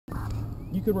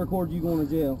You could record you going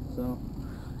to jail, so.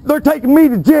 They're taking me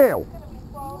to jail.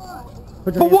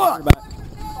 Put your For what?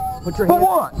 Put your For hands,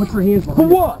 what? Put your hands For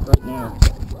what? right now.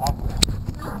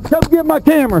 Come get my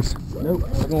cameras. Nope,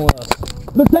 they're going with us.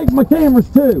 They're taking my cameras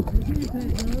too.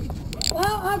 Well,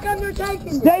 how come you're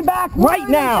taking Stay back right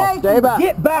now. Stay back.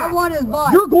 Get back. I want his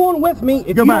bike. You're going with me if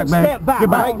Get you back, don't man. step back Get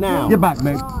back right now. Get back,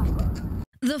 man.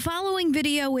 The following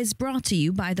video is brought to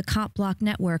you by the Cop Block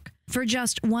Network. For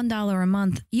just $1 a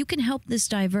month, you can help this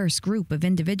diverse group of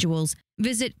individuals.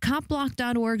 Visit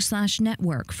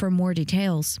copblock.org/network for more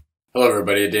details. Hello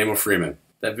everybody, Ademo Freeman.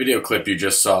 That video clip you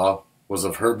just saw was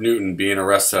of Herb Newton being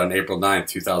arrested on April 9th,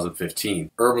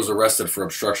 2015. Herb was arrested for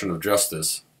obstruction of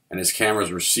justice, and his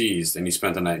cameras were seized, and he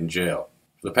spent the night in jail.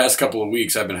 For the past couple of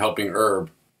weeks, I've been helping Herb,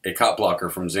 a cop blocker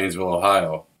from Zanesville,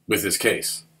 Ohio, with his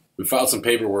case. We filed some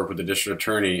paperwork with the district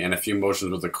attorney and a few motions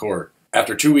with the court.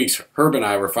 After 2 weeks, Herb and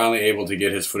I were finally able to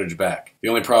get his footage back. The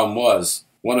only problem was,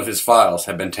 one of his files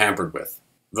had been tampered with.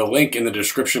 The link in the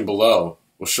description below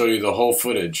will show you the whole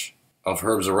footage of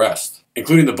Herb's arrest,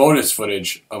 including the bonus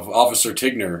footage of Officer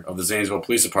Tignor of the Zanesville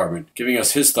Police Department giving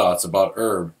us his thoughts about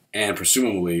Herb and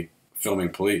presumably filming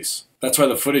police. That's why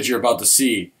the footage you're about to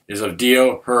see is of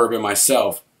Dio, Herb, and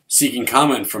myself seeking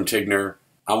comment from Tignor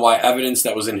on why evidence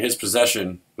that was in his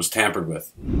possession was tampered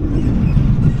with.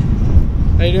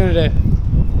 How you doing today?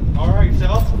 All right,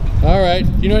 yourself? All right.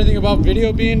 You know anything about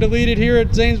video being deleted here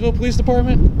at Zanesville Police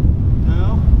Department?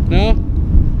 No. No?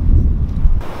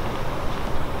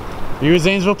 Are you a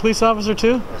Zanesville police officer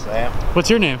too? Yes, I am. What's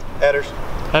your name? Headers.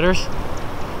 Headers?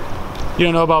 You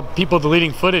don't know about people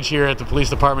deleting footage here at the police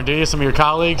department, do you? Some of your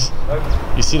colleagues? Nope.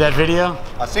 You see that video?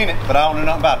 I seen it, but I don't know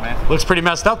nothing about it, man. Looks pretty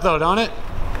messed up though, don't it?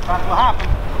 If that's what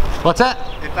happened. What's that?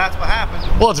 If that's what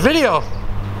happened. Well, it's video.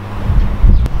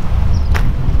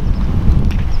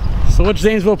 So which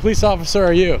Zanesville police officer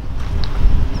are you?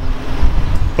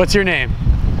 What's your name?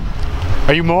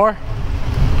 Are you Moore?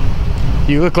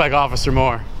 You look like Officer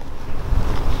Moore.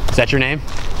 Is that your name,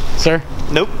 sir?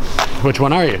 Nope. Which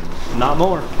one are you? Not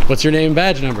more. What's your name and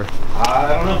badge number? I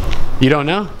don't know. You don't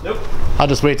know? Nope. I'll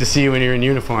just wait to see you when you're in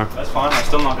uniform. That's fine. I'm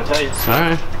still not gonna tell you. All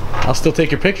right. I'll still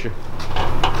take your picture.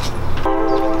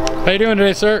 How you doing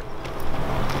today, sir?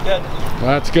 Good. Well,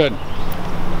 that's good.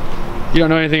 You don't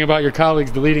know anything about your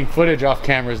colleagues deleting footage off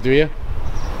cameras, do you?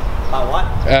 About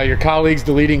what? Your colleagues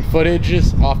deleting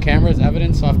footages off cameras,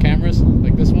 evidence off cameras,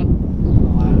 like this one?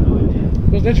 I have no idea.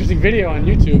 It was an interesting video on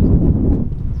YouTube.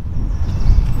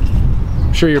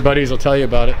 I'm sure your buddies will tell you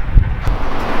about it.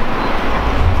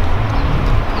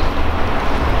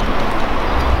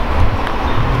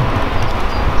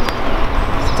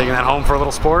 Taking that home for a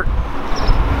little sport.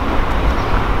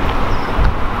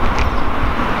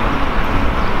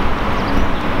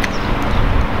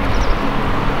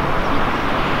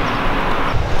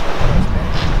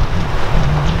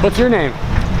 What's your name?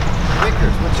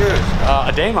 Vickers, what's yours?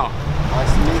 Ademo.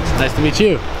 Nice to meet you. Nice to meet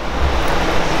you.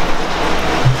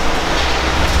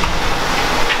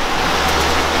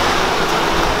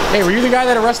 Hey, were you the guy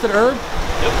that arrested Herb?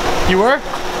 Yep. You were?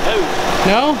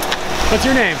 No. No? What's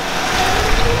your name?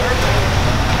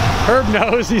 Herb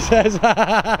knows, he says.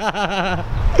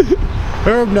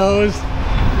 Herb knows.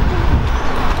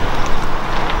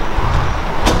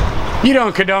 You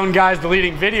don't condone guys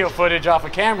deleting video footage off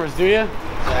of cameras, do you?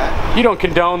 Yeah. You don't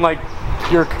condone, like,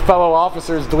 your fellow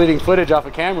officers deleting footage off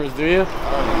of cameras, do you? I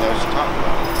don't even know what you're talking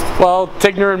about. Well,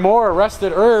 Tignor Moore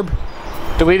arrested Herb,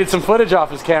 deleted some footage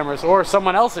off his cameras, or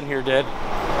someone else in here did.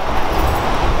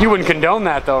 You wouldn't condone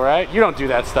that though, right? You don't do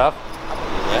that stuff.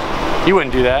 Yeah. You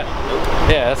wouldn't do that. Nope.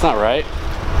 Yeah, that's not right.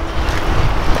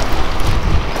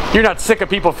 You're not sick of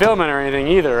people filming or anything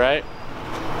either, right?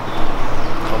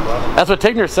 That's what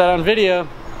Tignor said on video.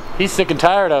 He's sick and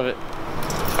tired of it.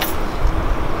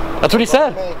 That's what he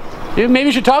said. Maybe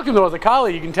you should talk to him though as a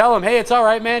colleague. You can tell him, hey, it's all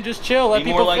right, man. Just chill. Let Be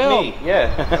people more like film. me.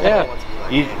 Yeah. Yeah.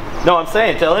 No, I'm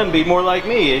saying, tell him be more like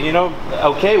me, and you know,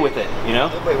 okay with it, you know?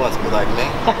 Nobody wants to be like me.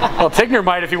 Well, Tignor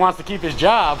might if he wants to keep his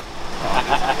job.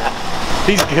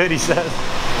 He's good, he says.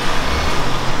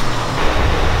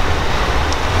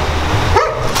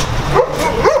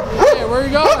 Hey, where are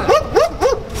you going?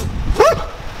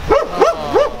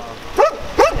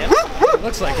 It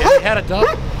looks like it. He had a dog.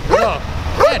 Oh.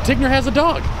 Yeah, Tignor has a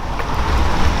dog.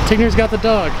 Tignor's got the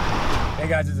dog. Hey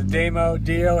guys, it's Ademo,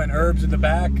 Dio, and Herb's in the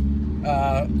back.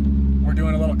 We're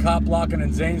doing a little cop blocking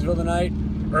in Zanesville tonight.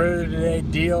 Earlier today,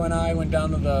 Dio and I went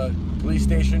down to the police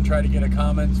station, tried to get a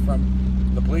comments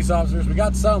from the police officers. We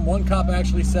got some. One cop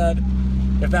actually said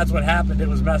if that's what happened, it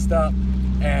was messed up.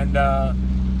 And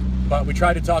but we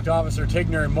tried to talk to Officer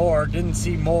Tignor and Moore, didn't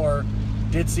see Moore.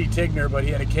 did see Tignor, but he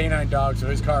had a canine dog, so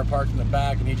his car parked in the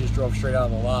back, and he just drove straight out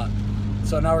of the lot.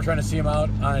 So now we're trying to see him out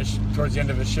on his, towards the end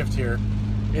of his shift here.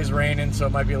 It is raining, so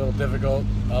it might be a little difficult.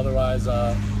 Otherwise,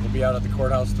 we'll be out at the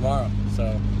courthouse tomorrow.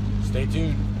 So stay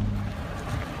tuned.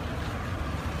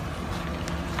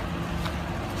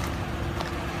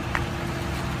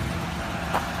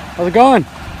 How's it going?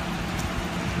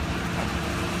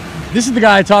 This is the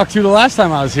guy I talked to the last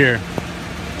time I was here.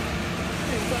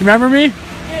 You remember me?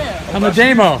 Yeah. I'm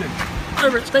Ademo.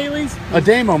 Over at Staley's?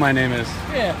 Ademo, my name is.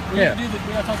 Yeah. Yeah.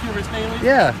 We got to talk to you over at Staley's?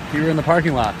 Yeah, you were in the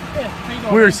parking lot. Yeah. How you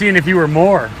doing, We were man? seeing if you were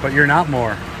Moore, but you're not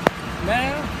Moore.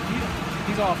 Nah,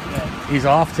 he's off today. He's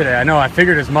off today. I know, I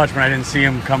figured as much when I didn't see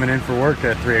him coming in for work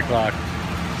at 3 o'clock.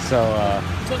 So,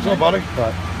 What's up, buddy?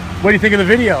 But what do you think of the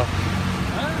video?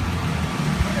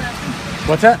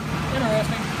 What's that?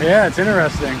 Interesting. Yeah, it's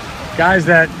interesting. Guys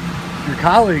that, your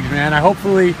colleagues, man, I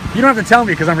hopefully, you don't have to tell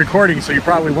me because I'm recording, so you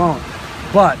probably won't.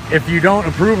 But if you don't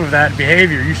approve of that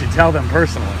behavior, you should tell them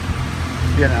personally,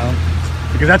 you know,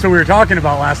 because that's what we were talking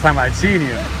about last time I'd seen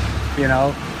you, you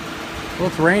know. Well,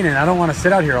 it's raining. I don't want to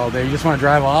sit out here all day. You just want to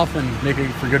drive off and make it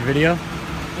for good video?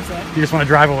 What's that? You just want to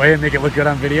drive away and make it look good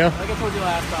on video? Like I told you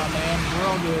last time, man, we're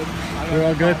all good. We're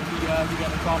all good? You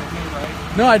got a problem with me,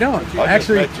 right? No, I don't.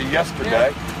 Actually, I just met you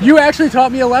yesterday. you actually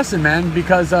taught me a lesson, man,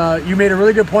 because you made a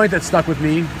really good point that stuck with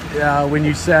me when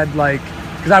you said, like,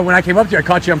 because when I came up to you, I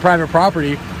caught you on private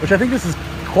property, which I think this is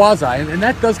quasi, and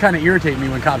that does kind of irritate me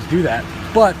when cops do that.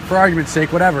 But for argument's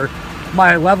sake, whatever,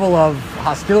 my level of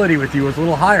hostility with you was a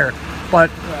little higher. But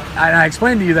I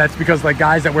explained to you that's because like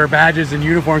guys that wear badges and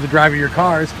uniforms and drive your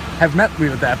cars have met me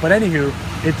with that. But anywho,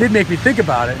 it did make me think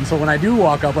about it. And so when I do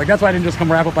walk up, like that's why I didn't just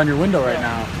come wrap up on your window right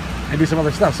now and do some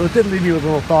other stuff. So it did leave me with a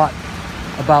little thought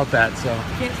about that. So You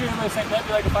can't treat everybody the same. That'd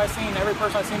be like if I seen every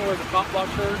person I seen who wears a cop block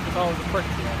shirt, it's always a prick,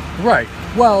 you know? right.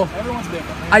 Well, Everyone's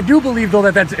different, man. I do believe though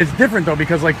that it's different though,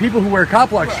 because like people who wear cop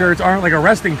block shirts aren't like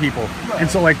arresting people. And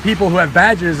so like people who have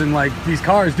badges and like these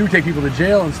cars do take people to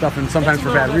jail and stuff, and sometimes It's a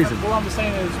for little bad different. reasons. What I'm just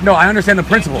saying is, No, I understand the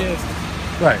principle. just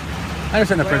Right. I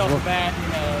understand the right off principle. the bat, you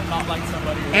know, not like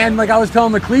somebody. And like I was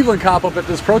telling the Cleveland cop up at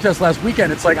this protest last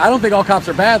weekend, it's like I don't think all cops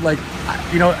are bad. Like,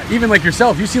 you know, even like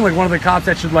yourself, you seem like one of the cops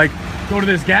that should like go to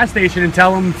this gas station and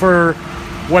tell them for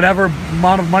whatever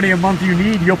amount of money a month you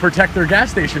need, you'll protect their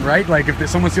gas station, right? Like if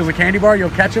someone steals a candy bar, you'll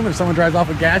catch them. If someone drives off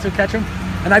with gas, you'll catch them.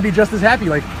 And I'd be just as happy.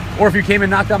 Like, or if you came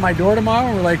and knocked on my door tomorrow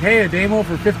and were like, hey, Ademo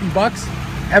for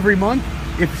 $50 every month,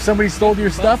 if somebody stole your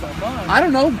stuff, I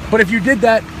don't know. But if you did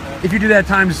that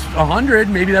times 100,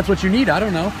 maybe that's what you need. I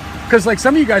don't know. Because like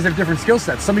some of you guys have different skill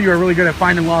sets. Some of you are really good at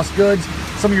finding lost goods.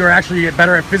 Some of you are actually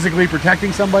better at physically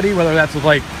protecting somebody, whether that's with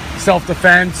like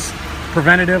self-defense,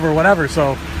 preventative, or whatever.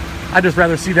 So I'd just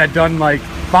rather see that done like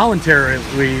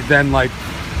voluntarily than like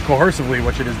coercively,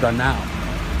 which it is done now.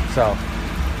 So,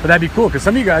 but that'd be cool because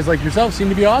some of you guys like yourself seem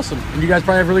to be awesome, and you guys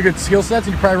probably have really good skill sets,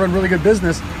 and you probably run really good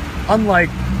business. Unlike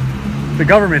the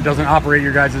government doesn't operate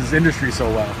your guys' industry so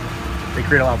well. They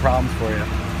create a lot of problems for you.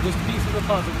 Just a piece of the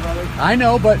puzzle, brother. I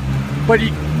know, but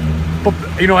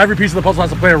you know, every piece of the puzzle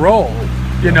has to play a role.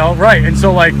 You know, right? And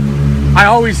so like, I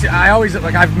always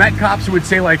like I've met cops who would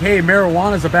say like, hey,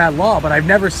 marijuana is a bad law, but I've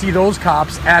never see those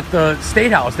cops at the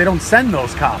state house. They don't send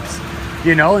those cops.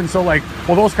 You know, and so like,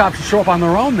 well, those cops should show up on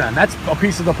their own then. That's a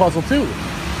piece of the puzzle too.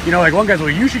 You know, like one guy's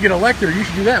like, well, you should get elected or you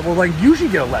should do that. Well, like you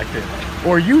should get elected.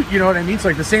 Or you know what I mean? It's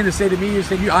like the same to say to me, you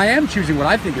say, I am choosing what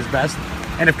I think is best.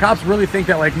 And if cops really think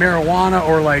that like marijuana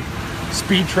or like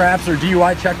speed traps or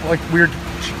DUI check, like we were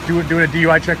doing a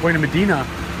DUI checkpoint in Medina,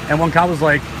 and one cop was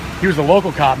like, he was the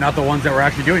local cop, not the ones that were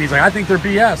actually doing it. He's like, I think they're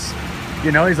BS.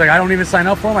 You know, he's like, I don't even sign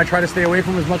up for them. I try to stay away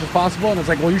from them as much as possible. And it's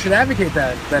like, well, you should advocate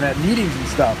that at meetings and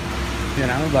stuff. You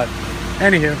know, but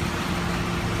anywho,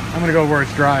 I'm gonna go where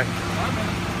it's dry.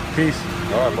 Peace.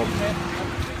 All right, buddy.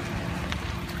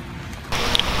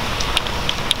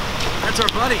 That's our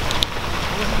buddy.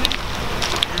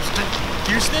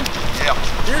 Houston? Yeah.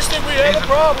 Houston, we have a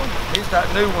problem. He's that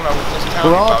new one I was just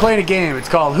telling We're you all about. playing a game. It's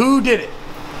called Who Did It?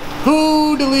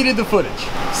 Who deleted the footage?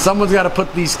 Someone's got to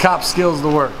put these cop skills to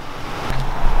work.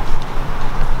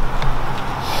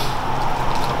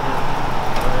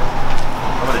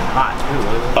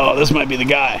 Oh, this might be the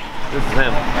guy. This is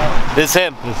him. This is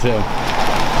him. This is him.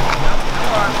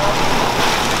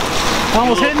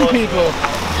 Almost hitting people.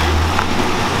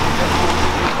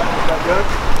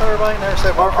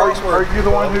 Are you the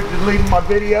one who's deleting my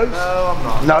videos? No, I'm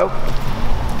not. No.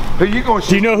 Who you going to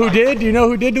Do you know who did? Do you know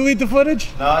who did delete the footage?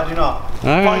 No, I do not. All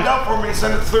find right. out for me and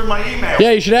send it through my email?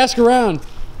 Yeah, you should ask around.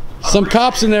 Some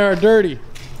cops in there are dirty.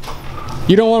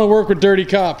 You don't want to work with dirty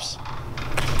cops.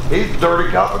 He's a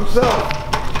dirty cop himself.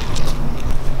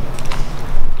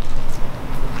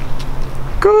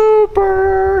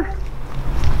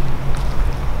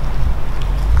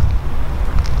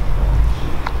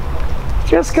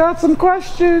 Just got some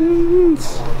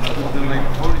questions.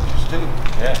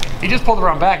 He just pulled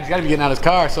around back. He's got to be getting out of his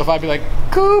car. So if I'd be like,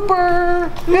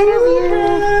 Cooper,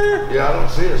 interview. Yeah, I don't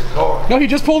see his car. No, he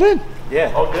just pulled in.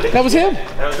 Yeah. Oh, did he? That was him.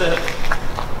 That was it.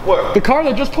 Where? The car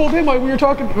that just pulled in while you were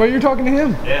talking to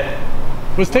him.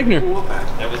 Yeah. Was Tignor.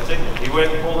 That was Tignor. He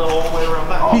went and pulled it all the way around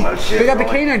back. Oh, no shit. They got the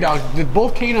really? canine dogs.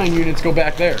 Both canine units go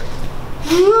back there.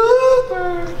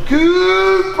 Cooper!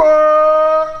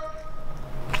 Cooper!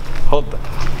 Hold the,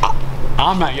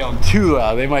 I'm not yelling too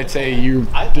loud. They might say you're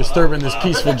disturbing this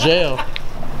peaceful jail.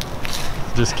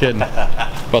 Just kidding.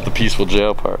 About the peaceful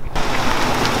jail part.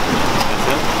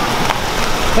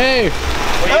 Hey!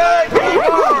 Hey, Cooper!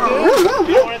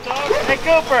 You don't want to talk? Hey,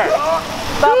 Cooper!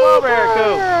 Stop over here,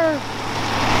 Coop!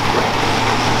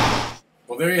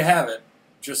 Well, there you have it.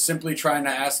 Just simply trying to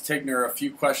ask Tignor a few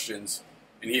questions,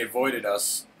 and he avoided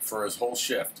us for his whole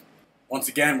shift. Once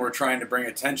again, we're trying to bring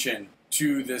attention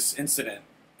to this incident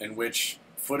in which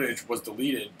footage was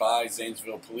deleted by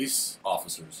Zanesville police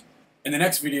officers. In the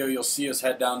next video, you'll see us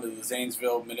head down to the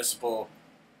Zanesville Municipal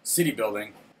City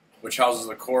Building, which houses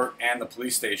the court and the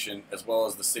police station, as well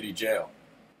as the city jail.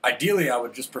 Ideally, I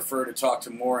would just prefer to talk to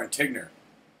Moore and Tignor,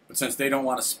 but since they don't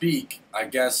want to speak, I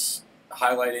guess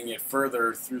highlighting it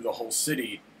further through the whole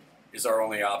city is our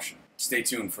only option. Stay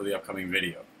tuned for the upcoming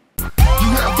video. You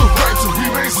have the right to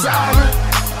remain silent.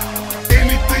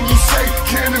 Anything you say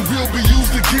can and will be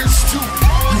used against you.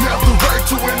 You have the right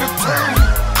to entertain.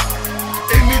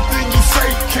 Anything you say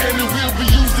can and will be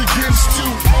used against you.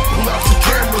 Pull out your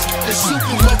cameras and shoot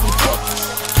the motherfuckers.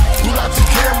 Pull out your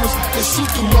cameras and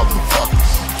shoot the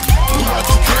motherfuckers. Pull out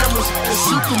your cameras and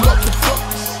shoot the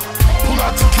motherfuckers. Pull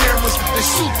out your cameras and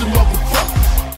shoot the motherfuckers.